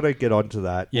 If you want to get onto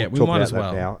that, Yeah, we'll we talk might about as that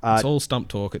well. now. It's all stump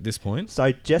talk at this point.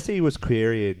 So Jesse was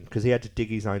querying because he had to dig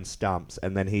his own stumps,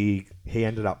 and then he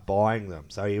ended up buying them.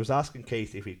 So he was asking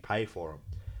Keith if he'd pay for them.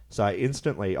 So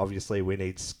instantly, obviously, we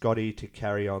need Scotty to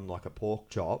carry on like a pork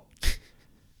chop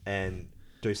and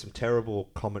do some terrible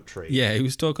commentary. Yeah, he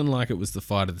was talking like it was the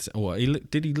fight of the... What,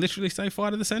 did he literally say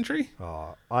fight of the century?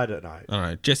 Oh, I don't know.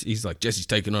 I don't know. He's like, Jesse's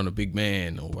taking on a big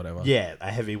man or whatever. Yeah,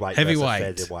 a heavyweight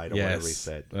versus featherweight or whatever he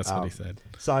said. That's what he said.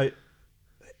 So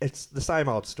it's the same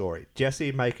old story.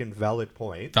 Jesse making valid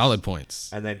points. Valid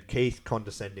points. And then Keith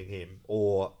condescending him.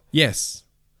 Or Yes.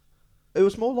 it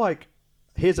was more like,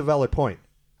 here's a valid point.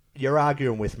 You're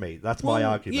arguing with me. That's my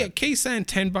argument. Yeah, Keith's saying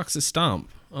 $10 a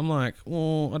stump. I'm like,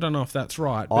 well, I don't know if that's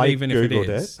right. But I even if it Googled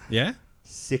is. it. Yeah?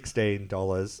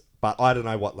 $16, but I don't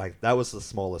know what length. That was the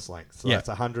smallest length. So Yeah. that's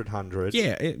 100.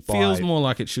 Yeah, it by feels more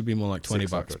like it should be more like $20.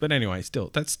 600. But anyway,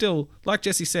 that's still, like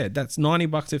Jesse said, that's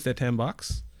 $90 if they're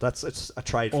 $10. It's a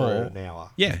trade for an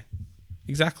hour. Yeah,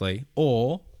 exactly.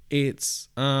 Or it's,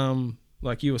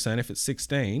 like you were saying, if it's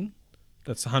 16,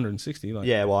 that's 160. Like,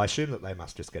 Yeah, well, I assume that they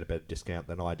must just get a better discount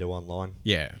than I do online.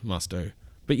 Yeah, must do.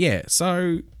 But yeah,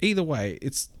 so either way,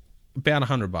 it's about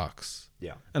 $100.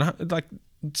 Yeah. And like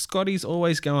Scotty's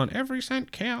always going, every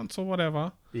cent counts or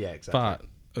whatever. Yeah, exactly.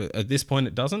 But at this point,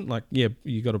 it doesn't. Like, yeah,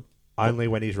 you got to. Only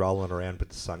when he's rolling around with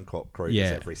the Suncorp crew Yeah.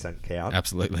 does every cent count.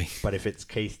 Absolutely. But if it's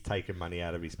Keith taking money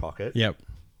out of his pocket, Yep.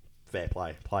 fair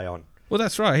play. Play on. Well,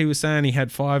 that's right. He was saying he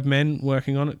had 5 men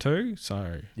working on it too.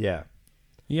 So Yeah.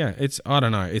 yeah, I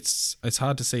don't know. It's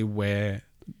hard to see where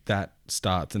that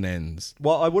starts and ends.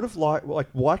 Well, I would have liked, like,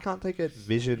 why can't they get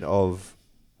vision of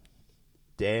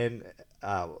Dan,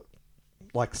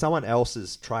 like someone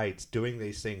else's trades doing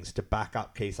these things to back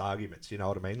up Keith's arguments? You know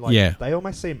what I mean? Like, Yeah. they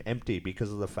almost seem empty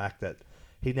because of the fact that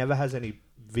he never has any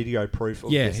video proof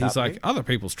of Yeah, this he's happening. like, other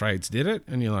people's trades did it.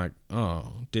 And you're like,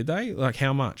 oh, did they? Like,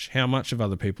 how much? How much of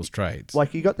other people's trades?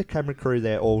 Like, you got the camera crew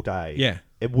there all day. Yeah.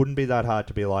 It wouldn't be that hard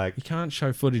to be like, You can't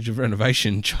show footage of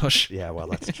renovation, Josh. yeah, well,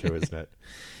 that's true, isn't it?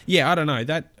 Yeah, I don't know.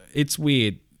 It's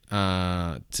weird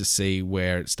to see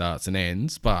where it starts and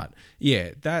ends, but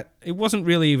yeah, it wasn't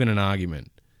really even an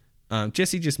argument.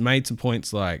 Jesse just made some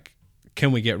points like,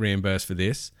 "Can we get reimbursed for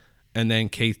this?" And then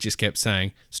Keith just kept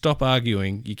saying, "Stop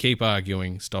arguing. You keep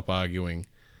arguing. Stop arguing."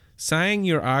 Saying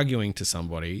you're arguing to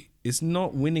somebody is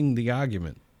not winning the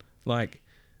argument. Like,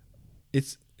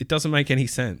 it doesn't make any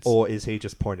sense. Or is he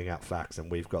just pointing out facts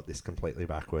and we've got this completely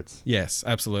backwards? Yes,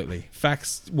 absolutely.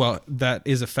 Facts. Well, that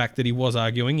is a fact that he was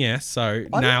arguing. Yes, so I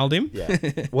don't- nailed him.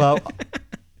 Yeah. Well,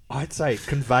 I'd say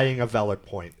conveying a valid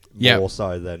point Yep. more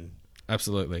so than...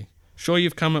 Absolutely. Sure,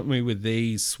 you've come at me with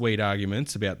these sweet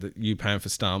arguments about you paying for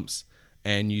stumps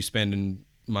and you spending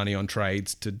money on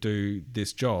trades to do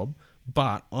this job,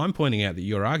 but I'm pointing out that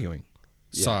you're arguing.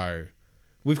 Yeah. So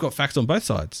we've got facts on both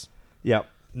sides. Yep.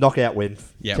 Knockout win.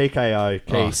 Yep. TKO.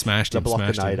 Keith. Oh, smashed him, The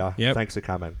smashed him. Blockinator. Yep. Thanks for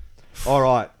coming. All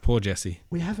right. Poor Jesse.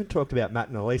 We haven't talked about Matt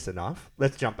and Elise enough.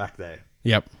 Let's jump back there.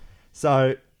 Yep.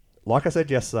 So, like I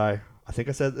said yesterday, I think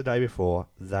I said it the day before,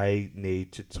 they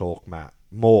need to talk Matt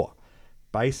more.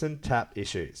 Basin tap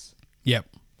issues. Yep.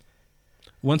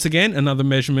 Once again, another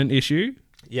measurement issue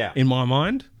Yeah. in my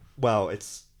mind. Well,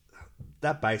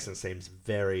 that basin seems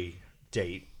very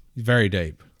deep. Very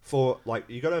deep. For, like,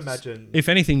 you got to imagine... If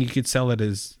anything, you could sell it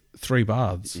as 3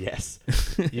 baths. Yes.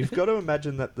 You've got to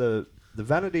imagine that the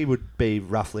vanity would be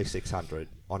roughly 600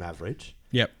 on average.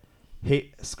 Yep.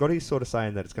 Scotty's sort of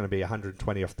saying that it's going to be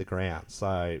 120 off the ground.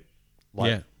 So, like,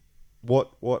 Yeah.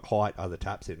 what height are the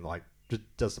taps in? Like,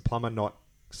 does the plumber not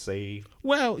see?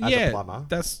 Well, As a yeah, plumber,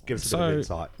 that's give us a bit of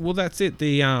insight. Well, that's it.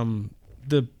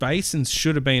 The basins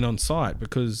should have been on site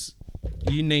because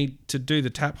you need to do the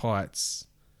tap heights.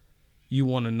 You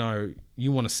want to know,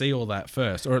 you want to see all that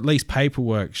first, or at least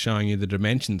paperwork showing you the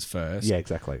dimensions first. Yeah,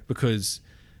 exactly. Because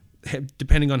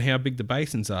depending on how big the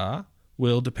basins are,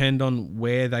 will depend on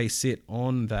where they sit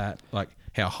on that, like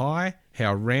how high,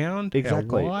 how round,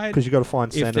 Exactly. how wide. Because you got to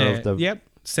find If center of they're- the. Yep,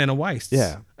 center wastes.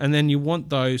 Yeah. And then you want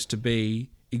those to be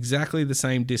exactly the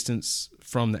same distance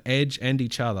from the edge and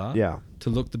each other Yeah. to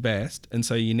look the best. And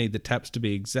so you need the taps to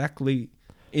be exactly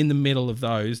in the middle of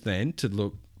those then to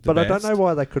look the But best. I don't know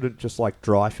why they couldn't just like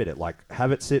dry fit it, like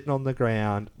have it sitting on the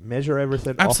ground, measure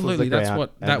everything Absolutely, off of the that's ground.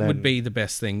 what and that would then- be the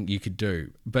best thing you could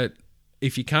do. But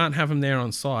if you can't have them there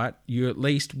on site, you at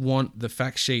least want the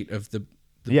fact sheet of the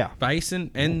Yeah. basin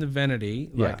and the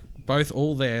vanity, Yeah. like both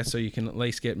all there, so you can at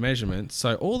least get measurements.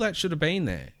 So all that should have been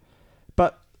there.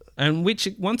 But And which,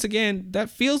 once again, that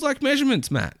feels like measurements,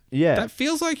 Matt. Yeah. That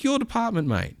feels like your department,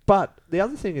 mate. But the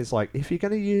other thing is, like, if you're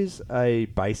going to use a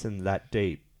basin that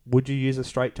deep, would you use a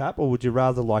straight tap or would you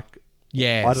rather, like,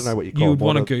 Yeah. I don't know what you call You would them,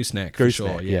 want a what a- gooseneck, for sure.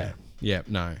 gooseneck, Yeah. Yeah,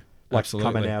 no. Like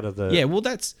absolutely. coming out of the- Yeah, well,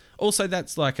 that's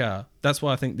like that's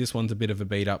why I think this one's a bit of a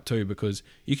beat up too, because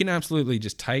you can absolutely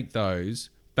just take those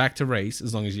back to Reese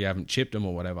as long as you haven't chipped them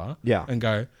or whatever. Yeah. And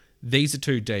go, these are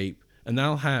too deep. And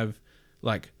they'll have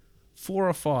like 4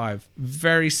 or 5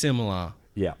 very similar,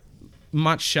 yeah,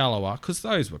 much shallower, because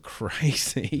those were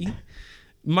crazy,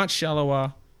 much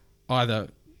shallower, either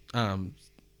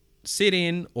sit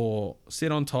in or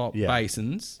sit on top Yeah.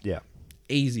 basins. yeah.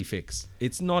 Easy fix.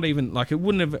 It's not even like I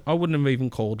wouldn't have even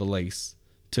called Elise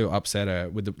to upset her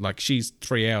with the, like, she's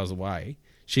 3 hours away.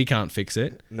 She can't fix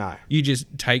it. No. You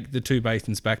just take the 2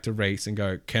 basins back to Reese and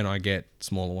go, can I get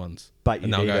smaller ones? But you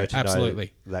and they'll need go, her to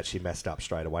absolutely. know that she messed up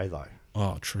straight away, though.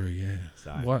 Oh, true, yeah.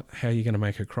 So- What? How are you going to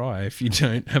make her cry if you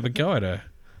don't have a go at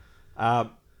her?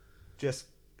 Just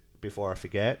before I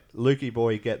forget, Lukey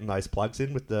Boy getting those plugs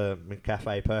in with the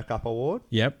McCafe Perk Up Award.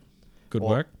 Yep. Good Or-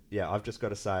 work. Yeah, I've just got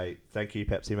to say thank you,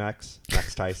 Pepsi Max.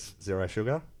 Max Taste, 0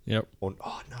 sugar. Yep. Or,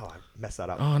 oh, no, I messed that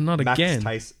up. Oh, not Max again.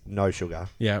 Taste, no sugar.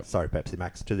 Yep. Sorry, Pepsi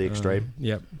Max, to the extreme.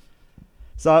 Yep.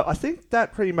 So I think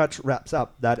that pretty much wraps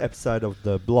up that episode of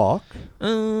The Block.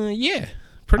 Yeah,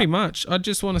 pretty much. I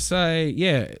just want to say,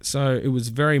 yeah, so it was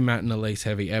very Matt and Elise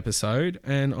heavy episode,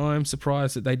 and I'm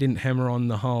surprised that they didn't hammer on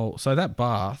the whole. So that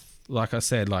bath, like I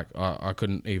said, like I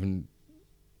couldn't even,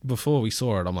 before we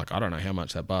saw it, I'm like, I don't know how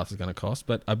much that bath is going to cost,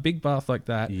 but a big bath like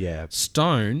that, Yeah.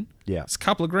 stone, Yeah. it's a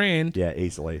couple of grand. Yeah,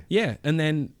 easily. Yeah, and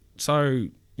then, so,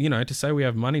 you know, to say we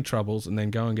have money troubles and then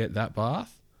go and get that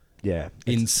bath, Yeah.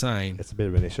 insane. It's a bit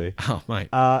of an issue. Oh, mate.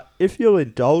 If you'll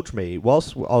indulge me,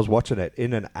 whilst I was watching it,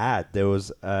 in an ad, there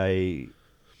was an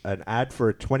ad for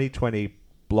a 2020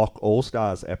 Block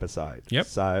All-Stars episode. Yep.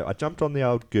 So I jumped on the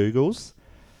old Googles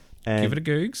and Give it a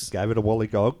googs. gave it a Wally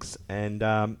Gogs. And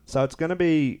so it's going to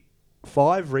be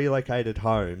 5 relocated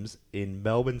homes in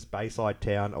Melbourne's Bayside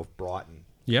town of Brighton.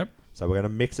 Yep, So we're going to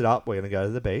mix it up. We're going to go to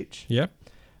the beach. yep.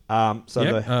 So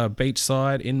Yep, the,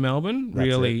 beachside in Melbourne. That's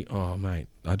Really, oh mate,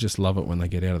 I just love it when they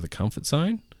get out of the comfort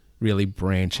zone. Really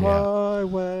branch out.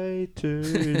 highway to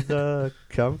the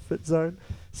comfort zone.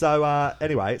 So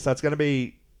anyway, so it's going to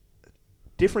be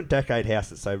different decade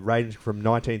houses, so ranging from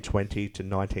 1920 to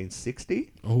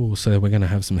 1960, Oh, so we're going to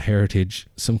have some heritage,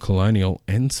 some colonial,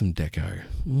 and some deco.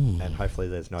 Ooh. and hopefully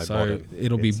there's no So modern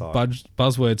it'll be inside.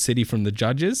 buzzword city from the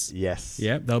judges. Yes.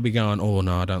 Yep, they'll be going, oh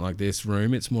no, I don't like this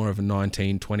room. It's more of a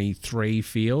 1923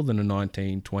 feel than a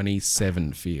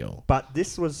 1927 feel. But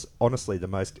this was honestly the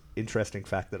most interesting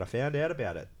fact that I found out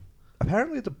about it.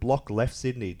 Apparently the block left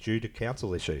Sydney due to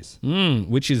council issues.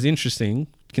 Which is interesting,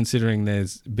 considering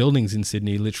there's buildings in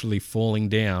Sydney literally falling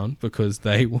down because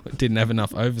they didn't have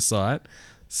enough oversight.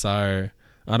 So,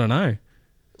 I don't know.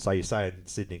 So you're saying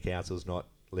Sydney Council's not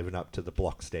living up to the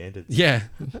block standards? Yeah,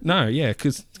 no, yeah,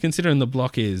 because considering the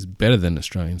block is better than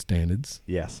Australian standards.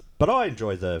 Yes. But I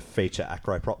enjoy the feature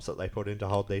acro props that they put in to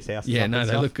hold these houses Yeah, up no, and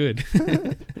they stuff. look good.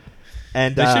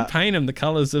 And They should paint them the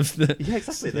colours of the... Yeah,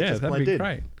 exactly. They Yeah, just that'd blend be in.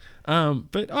 great.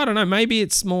 But I don't know, maybe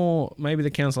it's more... Maybe the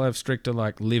council have stricter,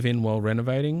 like, live-in while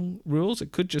renovating rules.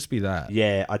 It could just be that.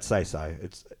 Yeah, I'd say so.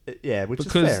 Which is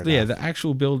Because, fair yeah, enough. the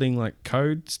actual building, like,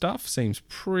 code stuff seems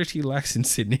pretty lax in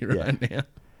Sydney right now.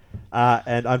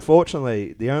 And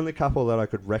unfortunately, the only couple that I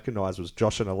could recognise was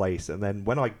Josh and Elise. And then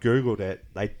when I Googled it,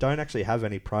 they don't actually have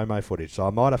any promo footage. So I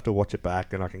might have to watch it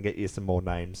back and I can get you some more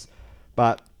names.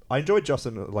 But I enjoyed Josh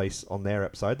and Elise on their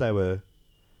episode.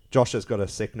 Josh has got a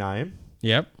sick name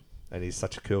Yep. and he's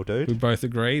such a cool We dude. both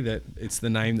agree that it's the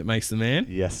name that makes the man.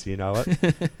 Yes, you know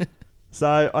it.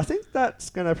 So I think that's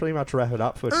going to pretty much wrap it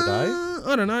up for today.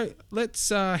 I don't know. Let's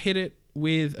hit it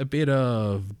with a bit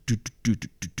of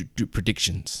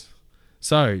predictions.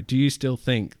 So, do you still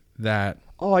think that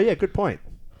Oh, yeah, good point.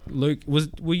 Luke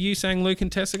were you saying Luke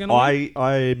and Tess are going to win?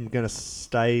 I'm going to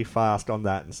stay fast on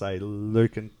that and say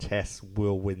Luke and Tess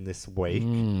will win this week.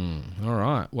 All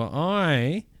right. Well,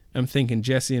 I am thinking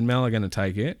Jesse and Mel are going to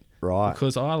take it Right.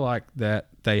 because I like that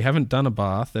they haven't done a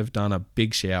bath; they've done a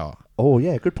big shower. Oh,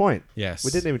 yeah, good point. Yes.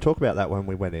 We didn't even talk about that when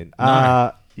we went in.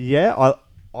 No. Yeah,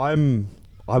 I'm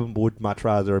I would much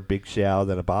rather a big shower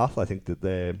than a bath. I think that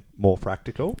they're more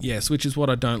practical. Yes, which is what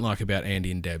I don't like about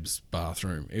Andy and Deb's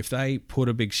bathroom. If they put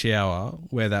a big shower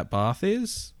where that bath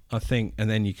is, I think, and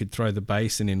then you could throw the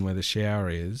basin in where the shower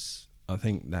is, I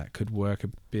think that could work a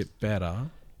bit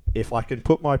better. If I can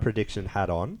put my prediction hat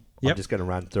on, Yep. I'm just going to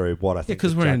run through what I think.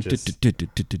 Because we're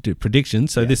in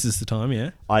predictions, so this is the time, yeah.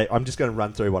 I'm just going to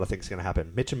run through what I think is going to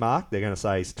happen. Mitch and Mark, they're going to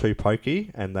say it's too pokey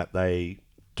and that they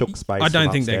took space. I don't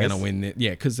from think they're upstairs. going to win it.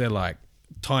 Yeah, because they're like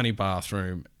tiny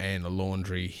bathroom and a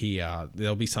laundry here.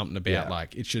 There'll be something about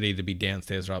like it should either be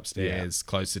downstairs or upstairs,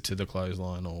 closer to the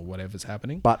clothesline or whatever's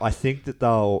happening. But I think that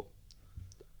they'll.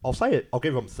 I'll say it. I'll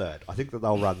give them third. I think that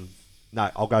they'll run.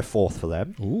 No, I'll go fourth for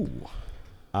them. Ooh.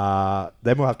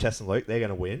 Then we'll have Tess and Luke. They're going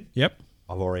to win. Yep.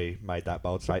 I've already made that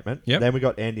bold statement. Yep. Then we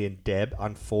got Andy and Deb.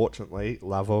 Unfortunately,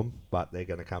 love them, but they're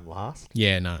going to come last.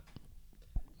 Yeah, no.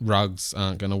 Rugs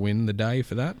aren't going to win the day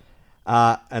for that.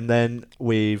 And then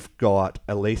we've got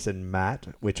Elise and Matt,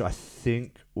 which I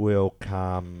think will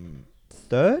come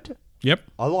third. Yep.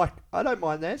 I don't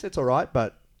mind theirs. It's all right,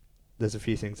 but there's a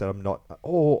few things that I'm not.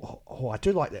 I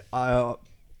do like that.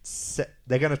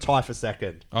 They're going to tie for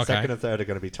second. Okay. Second and third are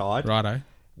going to be tied Righto.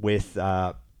 with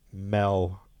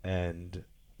Mel and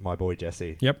my boy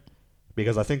Jesse. Yep.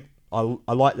 Because I think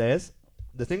I like theirs.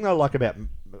 The thing that I like about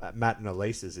Matt and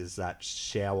Elise's is that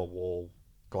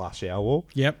glass shower wall.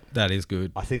 Yep. That is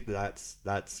good. I think that's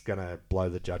going to blow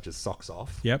the judges' socks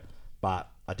off. Yep. But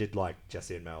I did like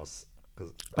Jesse and Mel's.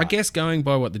 I guess going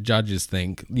by what the judges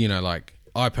think, like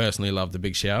I personally love the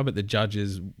big shower, but the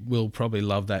judges will probably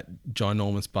love that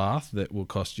ginormous bath that will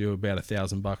cost you about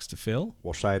 $1,000 to fill.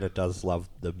 Well, Shayna does love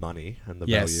the money and the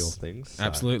Yes, value of things. So.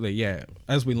 absolutely, yeah.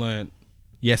 As we learnt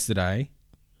yesterday,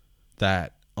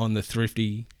 that on the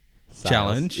thrifty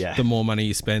challenge, the more money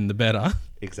you spend, the better.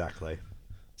 Exactly.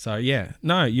 So yeah,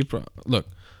 no, look.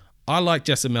 I like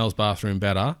Jess and Mel's bathroom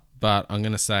better, but I'm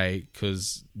going to say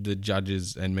because the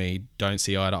judges and me don't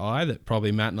see eye to eye that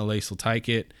probably Matt and Elise will take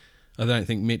it. I don't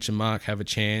think Mitch and Mark have a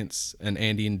chance, and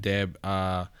Andy and Deb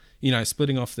are,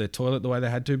 splitting off their toilet the way they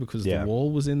had to because the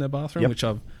wall was in their bathroom, which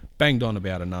I've banged on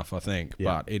about enough, I think.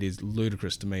 But it is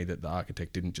ludicrous to me that the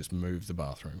architect didn't just move the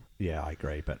bathroom. Yeah, I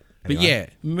agree. But anyway.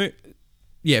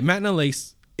 Matt and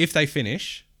Elise, if they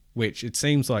finish, which it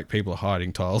seems like people are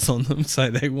hiding tiles on them, so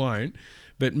they won't,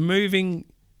 but moving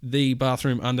the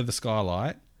bathroom under the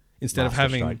skylight instead of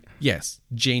having... Stroke. Yes,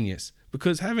 genius.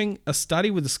 Because having a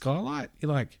study with a skylight,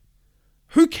 you're like...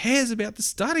 Who cares about the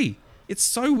study? It's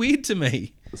so weird to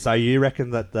me. So you reckon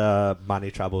that the money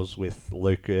troubles with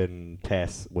Luke and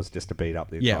Tess was just to beat up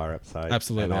the entire episode?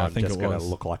 Absolutely, And I I'm think just it going was. to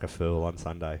look like a fool on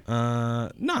Sunday.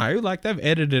 No, like they've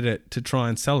edited it to try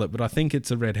and sell it, but I think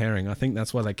it's a red herring. I think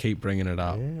that's why they keep bringing it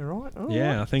up. Yeah, right. All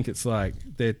Yeah, right. I think it's like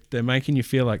they're making you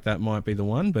feel like that might be the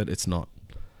one, but it's not.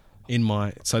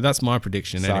 So that's my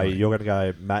prediction. So anyway. you're going to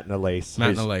go Matt and Elise. Matt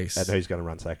and Elise. And who's going to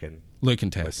run second? Luke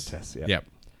and Tess. yeah. Yep.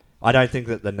 I don't think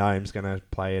that the gnome's going to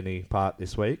play any part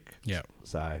this week. Yep.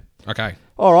 So, Okay.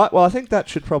 all right. Well, I think that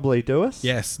should probably do us.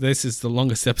 Yes, this is the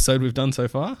longest episode we've done so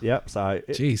far. Yep. So,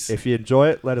 Jeez. if you enjoy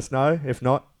it, let us know. If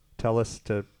not, tell us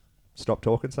to stop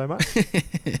talking so much.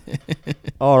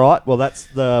 All right. Well, that's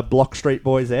the Block Street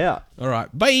Boys out. All right.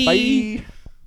 Bye. Bye.